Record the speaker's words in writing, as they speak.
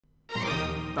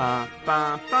Ba,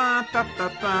 ba, ba, ba,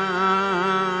 ba,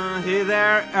 ba. Hey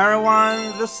there,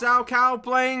 everyone. This is Sao Cow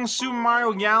playing Super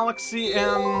Mario Galaxy,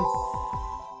 and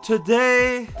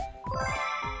today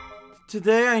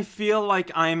I feel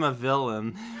like I'm a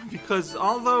villain. Because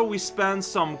although we spent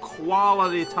some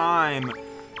quality time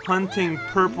hunting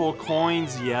purple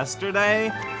coins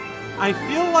yesterday, I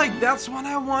feel like that's what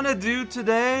I want to do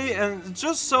today, and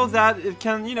just so that it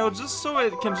can, you know, just so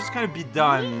it can just kind of be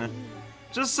done.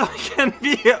 Just so it can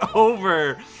be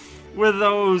over with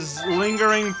those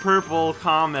lingering purple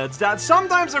comets that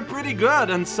sometimes are pretty good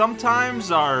and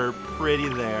sometimes are pretty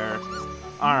there.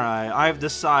 Alright, I've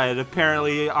decided.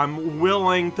 Apparently, I'm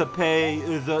willing to pay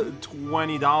the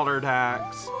 $20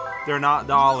 tax. They're not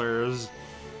dollars.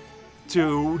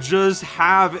 To just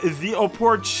have the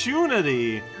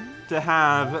opportunity to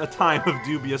have a time of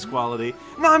dubious quality.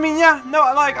 No, I mean, yeah, no,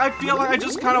 like, I feel like I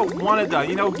just kind of want it done.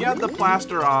 You know, get the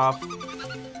plaster off.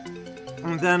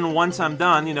 And then once I'm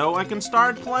done, you know, I can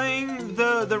start playing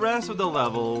the rest of the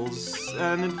levels,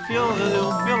 and it'll feel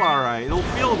alright. It'll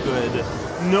feel good,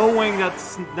 knowing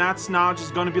that's not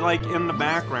just gonna be like in the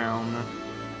background.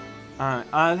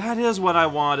 That is what I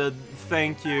wanted.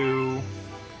 Thank you,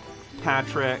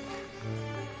 Patrick.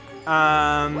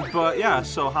 But yeah.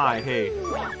 So hi, hey,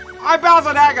 I bounced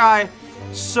on that guy.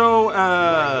 So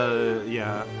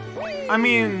yeah. I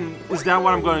mean, is that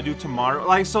what I'm gonna do tomorrow?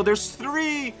 Like, so there's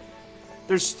three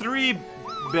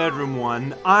bedroom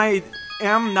one. I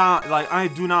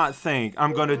do not think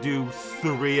I'm gonna do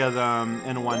 3 of them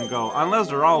in one go, unless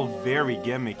they're all very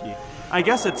gimmicky. I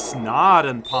guess it's not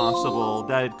impossible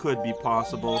that it could be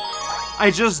possible.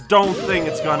 I just don't think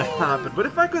it's gonna happen. But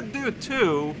if I could do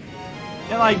 2,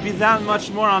 and like be that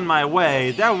much more on my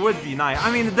way, that would be nice. I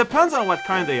mean, it depends on what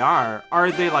kind they are.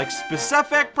 Are they like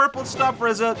specific purple stuff, or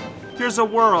is it, here's a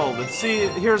world, see,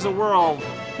 here's a world,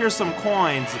 here's some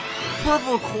coins.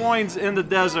 Purple coins in the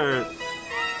desert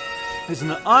is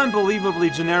an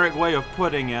unbelievably generic way of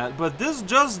putting it, but this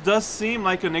just does seem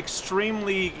like an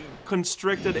extremely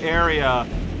constricted area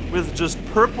with just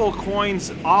purple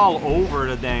coins all over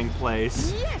the dang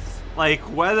place. Yes! Like,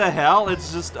 what the hell?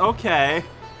 It's just, okay.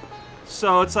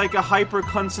 So it's like a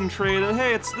hyper-concentrated,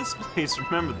 hey, it's this place,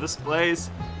 remember this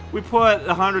place? We put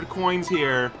 100 coins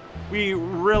here. We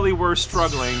really were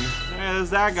struggling. There's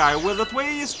that guy with a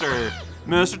twister.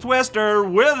 Mr. Twister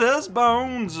with his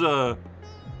bones.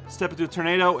 Step into a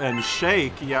tornado and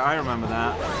shake. Yeah, I remember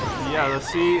that. Yeah, let's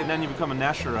see. And then you become a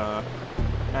Neshara.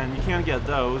 And you can't get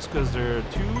those because they're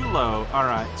too low.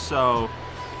 Alright, so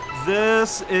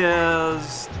this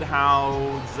is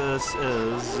how this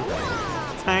is.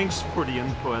 Thanks for the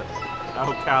input.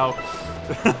 Oh, cow.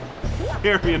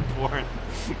 Very important.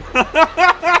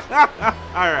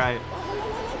 Alright.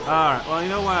 Alright, well, you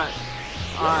know what?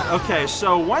 Okay,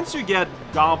 so once you get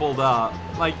gobbled up,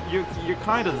 like, you're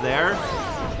kind of there.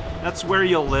 That's where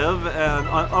you'll live, and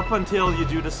up until you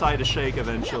do decide to shake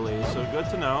eventually. So good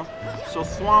to know. So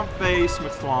Thwomp Face,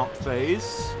 McThwomp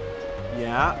Face.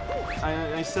 Yeah,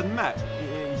 I said Met.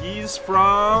 He's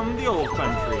from the old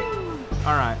country.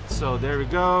 Alright, so there we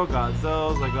go. Got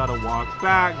those. I gotta walk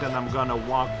back, then I'm gonna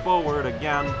walk forward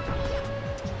again.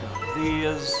 Got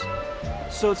these.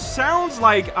 So it sounds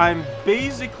like I'm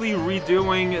basically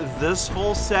redoing this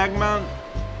whole segment,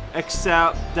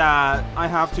 except that I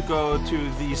have to go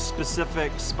to the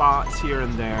specific spots here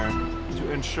and there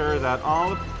to ensure that all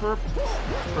the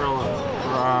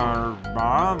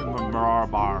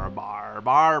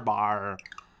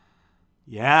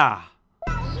yeah.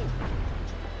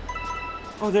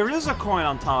 Oh, there is a coin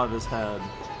on top of his head.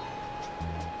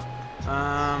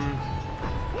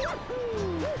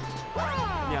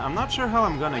 Yeah, I'm not sure how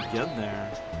I'm gonna get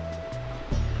there.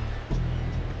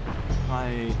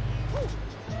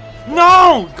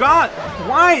 No! God!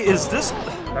 Why is this...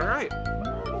 Alright.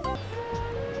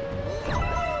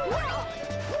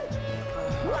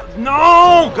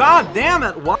 No! God damn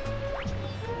it! What?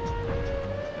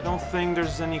 I don't think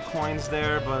there's any coins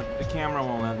there, but the camera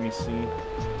won't let me see.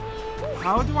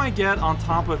 How do I get on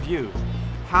top of you?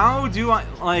 How do I...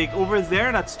 Like, over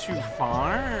there, that's too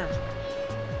far?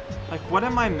 Like, what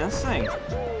am I missing?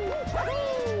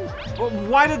 Well,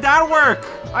 why did that work?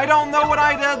 I don't know what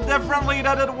I did differently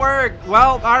that it worked.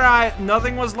 Well, alright,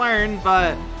 nothing was learned,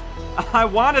 but... I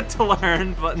wanted to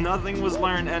learn, but nothing was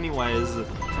learned anyways.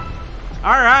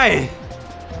 Alright!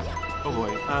 Oh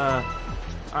boy,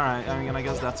 alright, I mean, I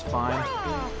guess that's fine.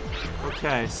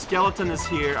 Okay, skeleton is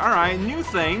here. Alright, new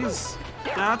things.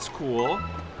 That's cool.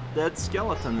 Dead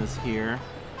skeleton is here.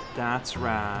 That's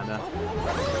rad.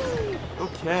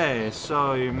 Okay,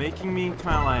 so you're making me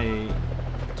kind of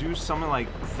like do something like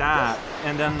that,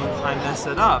 and then I mess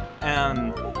it up.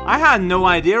 And I had no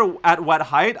idea at what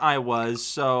height I was,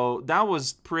 so that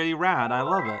was pretty rad. I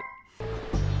love it.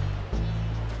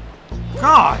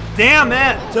 God damn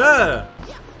it!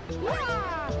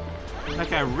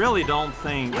 Like, I really don't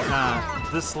think that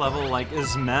this level, like,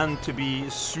 is meant to be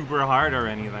super hard or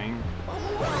anything.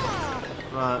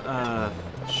 But,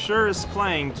 sure is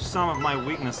playing to some of my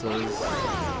weaknesses.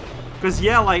 Because,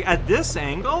 yeah, like, at this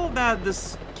angle that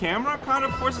this camera kind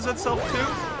of forces itself to,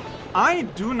 I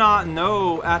do not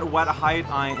know at what height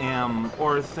I am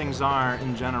or things are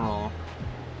in general.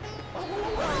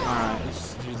 Alright,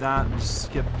 let's do that. Let's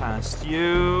skip past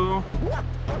you.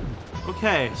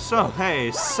 Okay, so,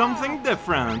 hey, something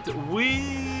different.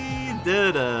 We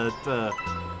did it.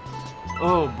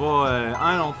 Oh boy,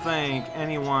 I don't think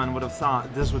anyone would have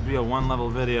thought this would be a one-level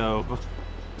video.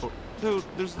 Oh, dude,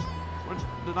 there's... What,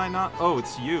 did I not? Oh,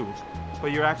 it's you.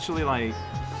 But you're actually, like,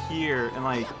 here and,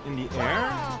 like, in the air?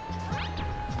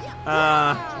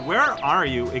 Where are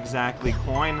you exactly,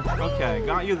 coin? Okay,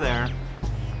 got you there.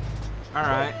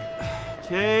 Alright.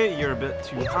 Okay, you're a bit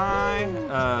too high.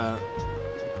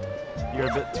 You're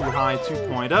a bit too high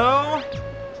 2.0.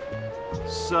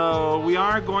 So we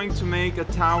are going to make a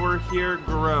tower here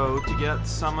grow to get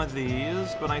some of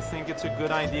these, but I think it's a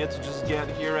good idea to just get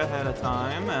here ahead of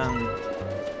time and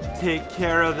take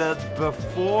care of it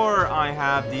before I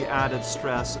have the added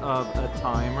stress of a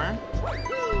timer.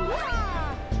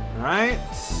 Right?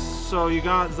 So you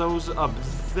got those up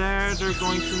there. They're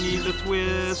going to need a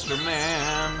twister,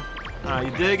 man.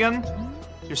 You digging?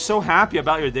 You're so happy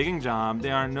about your digging job.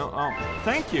 They are no... Oh,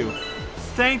 thank you.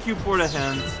 Thank you for the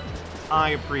hint.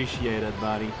 I appreciate it,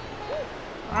 buddy.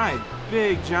 Alright,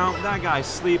 big jump. That guy's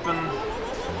sleeping.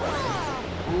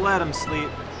 Let him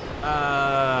sleep.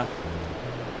 And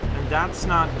that's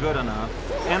not good enough.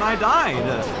 And I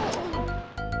died.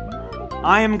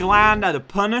 I am glad that the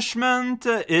punishment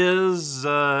is,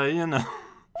 you know,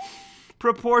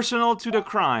 proportional to the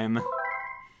crime.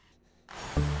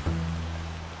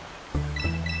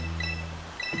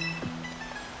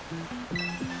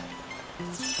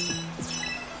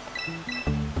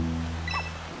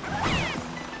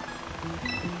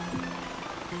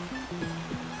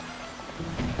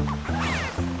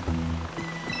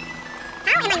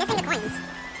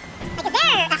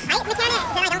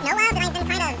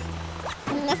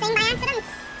 Missing by accident?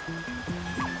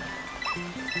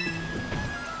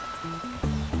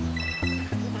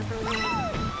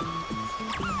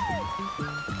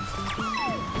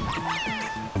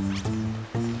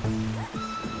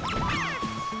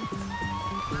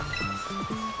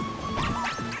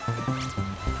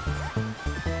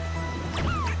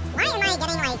 Why am I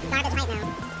getting, like, garbage right now?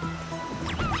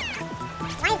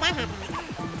 Why is that happening?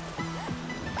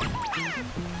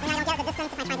 And I don't get the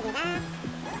distance if I try to do that.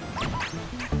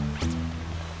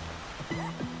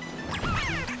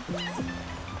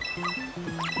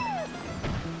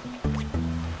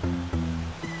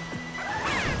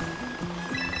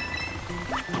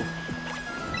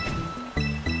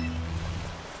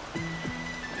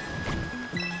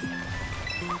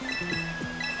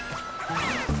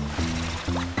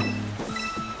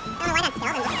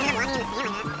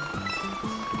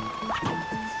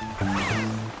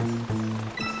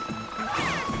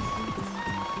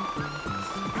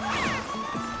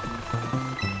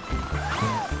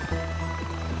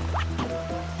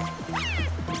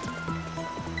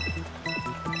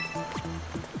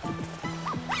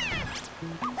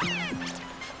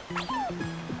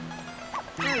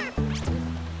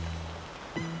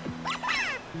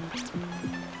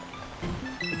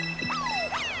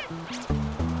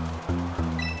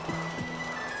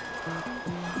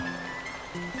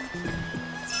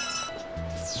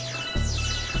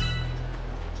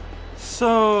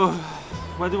 So,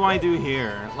 what do I do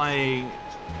here? Like,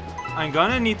 I'm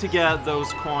gonna need to get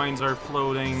those coins are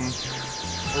floating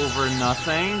over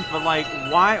nothing, but like,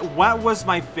 why? What was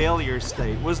my failure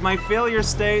state? Was my failure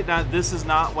state that this is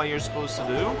not what you're supposed to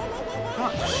do?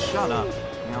 God, shut up,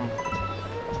 man.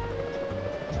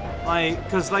 Like,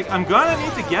 cause like, I'm gonna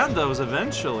need to get those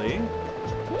eventually.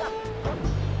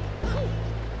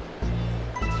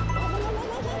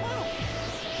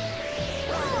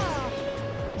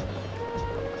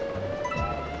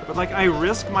 But like, I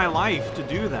risk my life to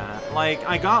do that. Like,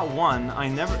 I got one, I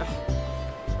never...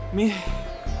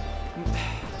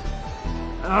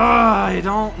 I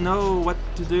don't know what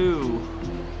to do.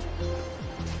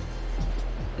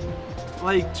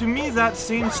 Like, to me that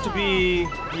seems to be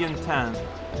the intent.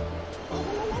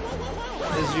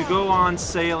 Is you go on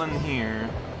sailing here,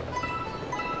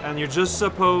 and you're just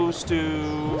supposed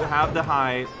to have the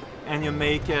height, and you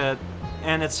make it,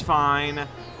 and it's fine.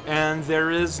 and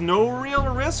there is no real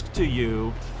risk to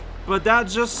you. But that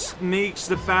just makes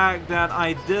the fact that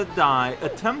I did die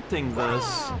attempting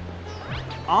this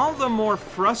all the more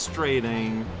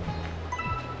frustrating,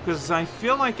 because I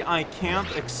feel like I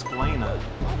can't explain it.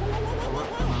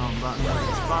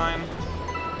 It's fine.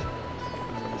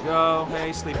 There we go.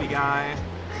 Hey, sleepy guy.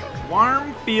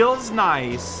 Warm feels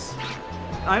nice.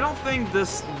 I don't think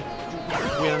this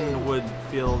wind would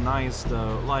feel nice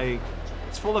though. Like,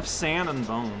 it's full of sand and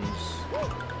bones.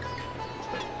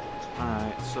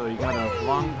 Alright, so you got a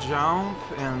long jump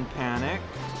and panic.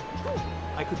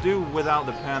 I could do without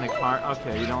the panic part.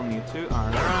 Okay, you don't need to.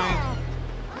 Alright.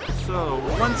 So,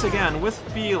 once again, with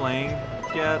feeling,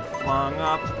 get flung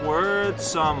upward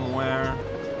somewhere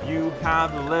you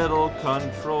have little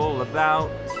control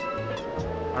about.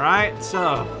 Alright,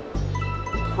 so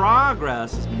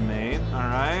progress has been made.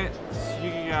 Alright, so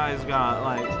you guys got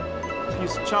like a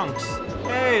piece of chunks.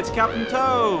 Hey, it's Captain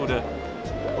Toad!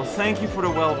 Well, thank you for the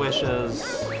well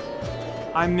wishes.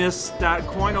 I missed that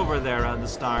coin over there at the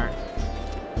start.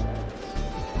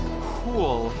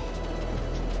 Cool.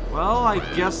 Well, I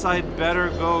guess I'd better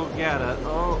go get it.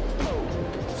 Oh.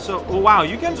 So, oh wow,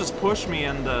 you can just push me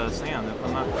in the sand if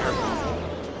I'm not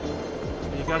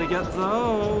careful. You gotta get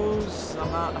those.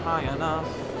 I'm not high enough.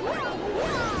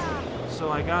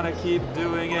 So I gotta keep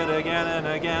doing it again and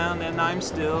again, and I'm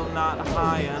still not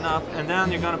high enough. And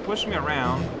then you're gonna push me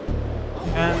around.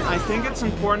 And I think it's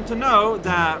important to know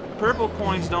that purple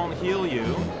coins don't heal you.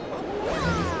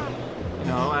 You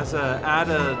know, as a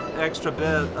added extra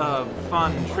bit of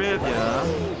fun trivia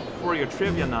for your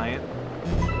trivia night.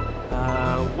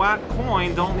 What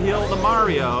coin don't heal the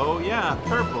Mario? Yeah,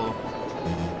 purple.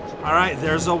 Alright,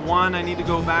 there's a 1 I need to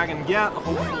go back and get.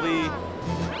 Hopefully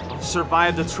I'll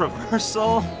survive the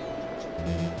traversal.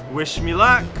 Wish me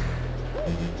luck.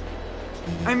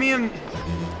 I mean,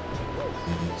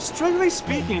 strictly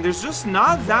speaking, there's just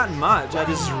not that much that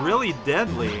is really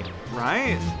deadly,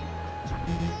 right?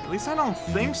 At least I don't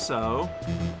think so.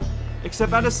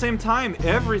 Except at the same time,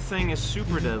 everything is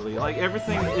super deadly. Like,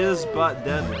 everything is but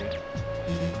deadly.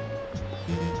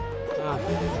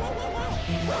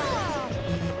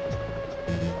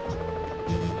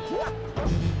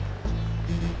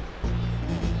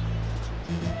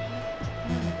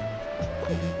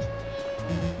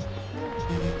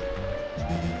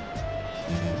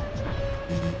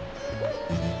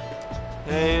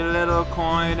 Hey, little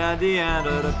coin at the end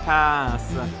of the path.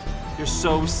 You're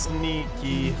so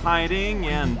sneaky, hiding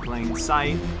in plain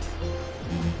sight.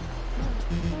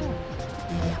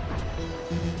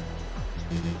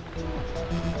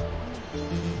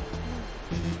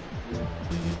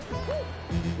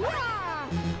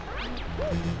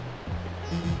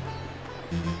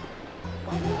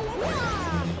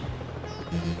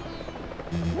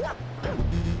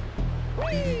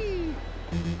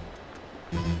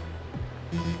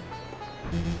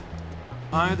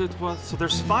 So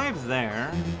there's 5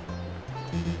 there.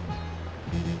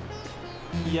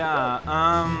 Yeah,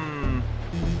 I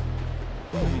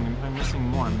mean, if I'm missing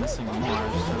more, I'm missing more. I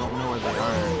just don't know where they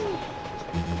are.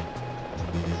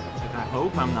 Like, I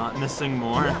hope I'm not missing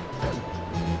more.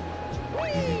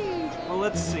 Well,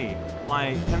 let's see.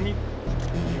 Like, can you...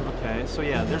 Okay, so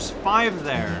yeah, there's 5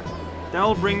 there.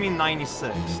 That'll bring me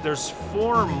 96. There's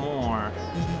 4 more.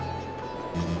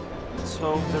 Let's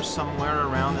hope there's somewhere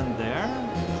around in there.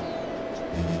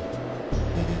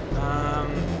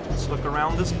 Let's look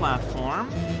around this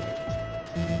platform.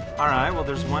 Alright, well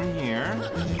there's one here.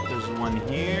 There's one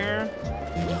here.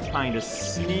 Kinda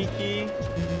sneaky.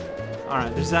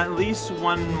 Alright, there's at least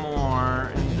 1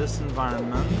 more in this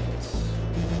environment.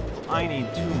 I need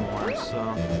 2 more,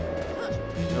 so...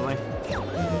 Really?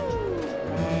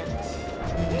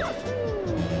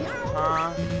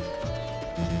 Right.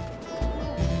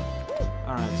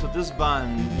 Alright, so this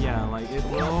button, yeah, like it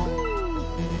will...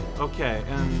 Okay,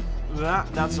 and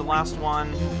that's the last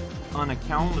one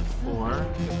unaccounted for.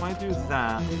 If I do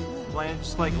that, will I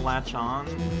just like latch on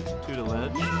to the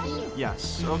ledge?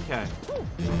 Yes, okay.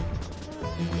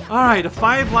 Alright, the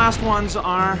 5 last ones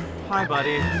are... Hi,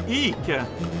 buddy. Eek!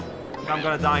 I'm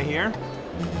gonna die here.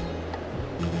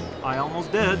 I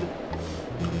almost did.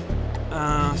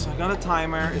 So I got a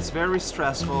timer. It's very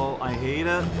stressful. I hate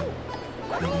it.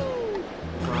 But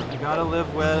I gotta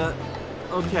live with it.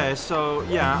 Okay, so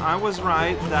yeah, I was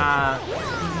right that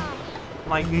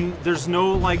like there's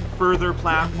no like further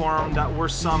platform that were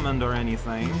summoned or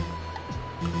anything.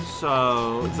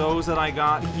 So those that I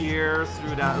got here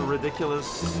through that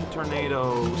ridiculous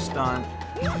tornado stunt,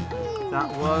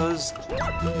 that was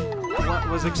what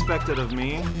was expected of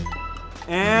me.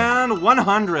 And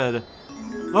 100.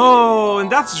 Oh,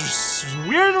 and that's just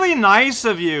weirdly nice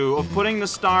of you, of putting the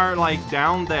star, like,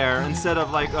 down there instead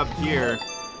of, like, up here.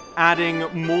 Adding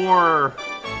more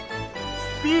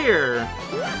fear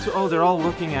to... Oh, they're all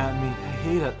looking at me. I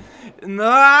hate it.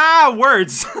 Ah,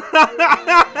 words!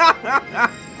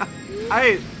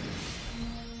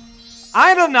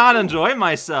 I do not enjoy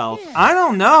myself. I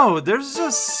don't know. There's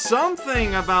just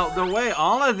something about the way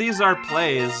all of these are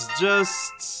plays.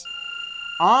 Just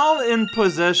all in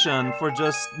position for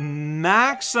just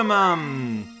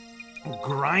maximum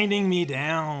grinding me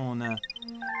down.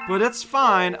 But it's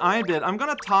fine. I'm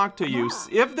gonna talk to you.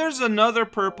 If there's another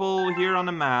purple here on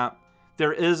the map,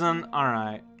 there isn't.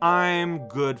 Alright. I'm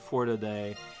good for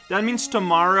today. That means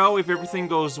tomorrow, if everything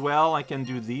goes well, I can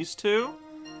do these two.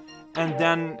 And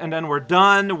then we're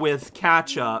done with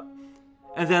catch up,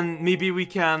 and then maybe we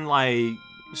can like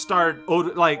start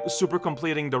like super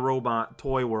completing the robot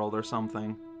toy world or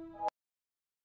something.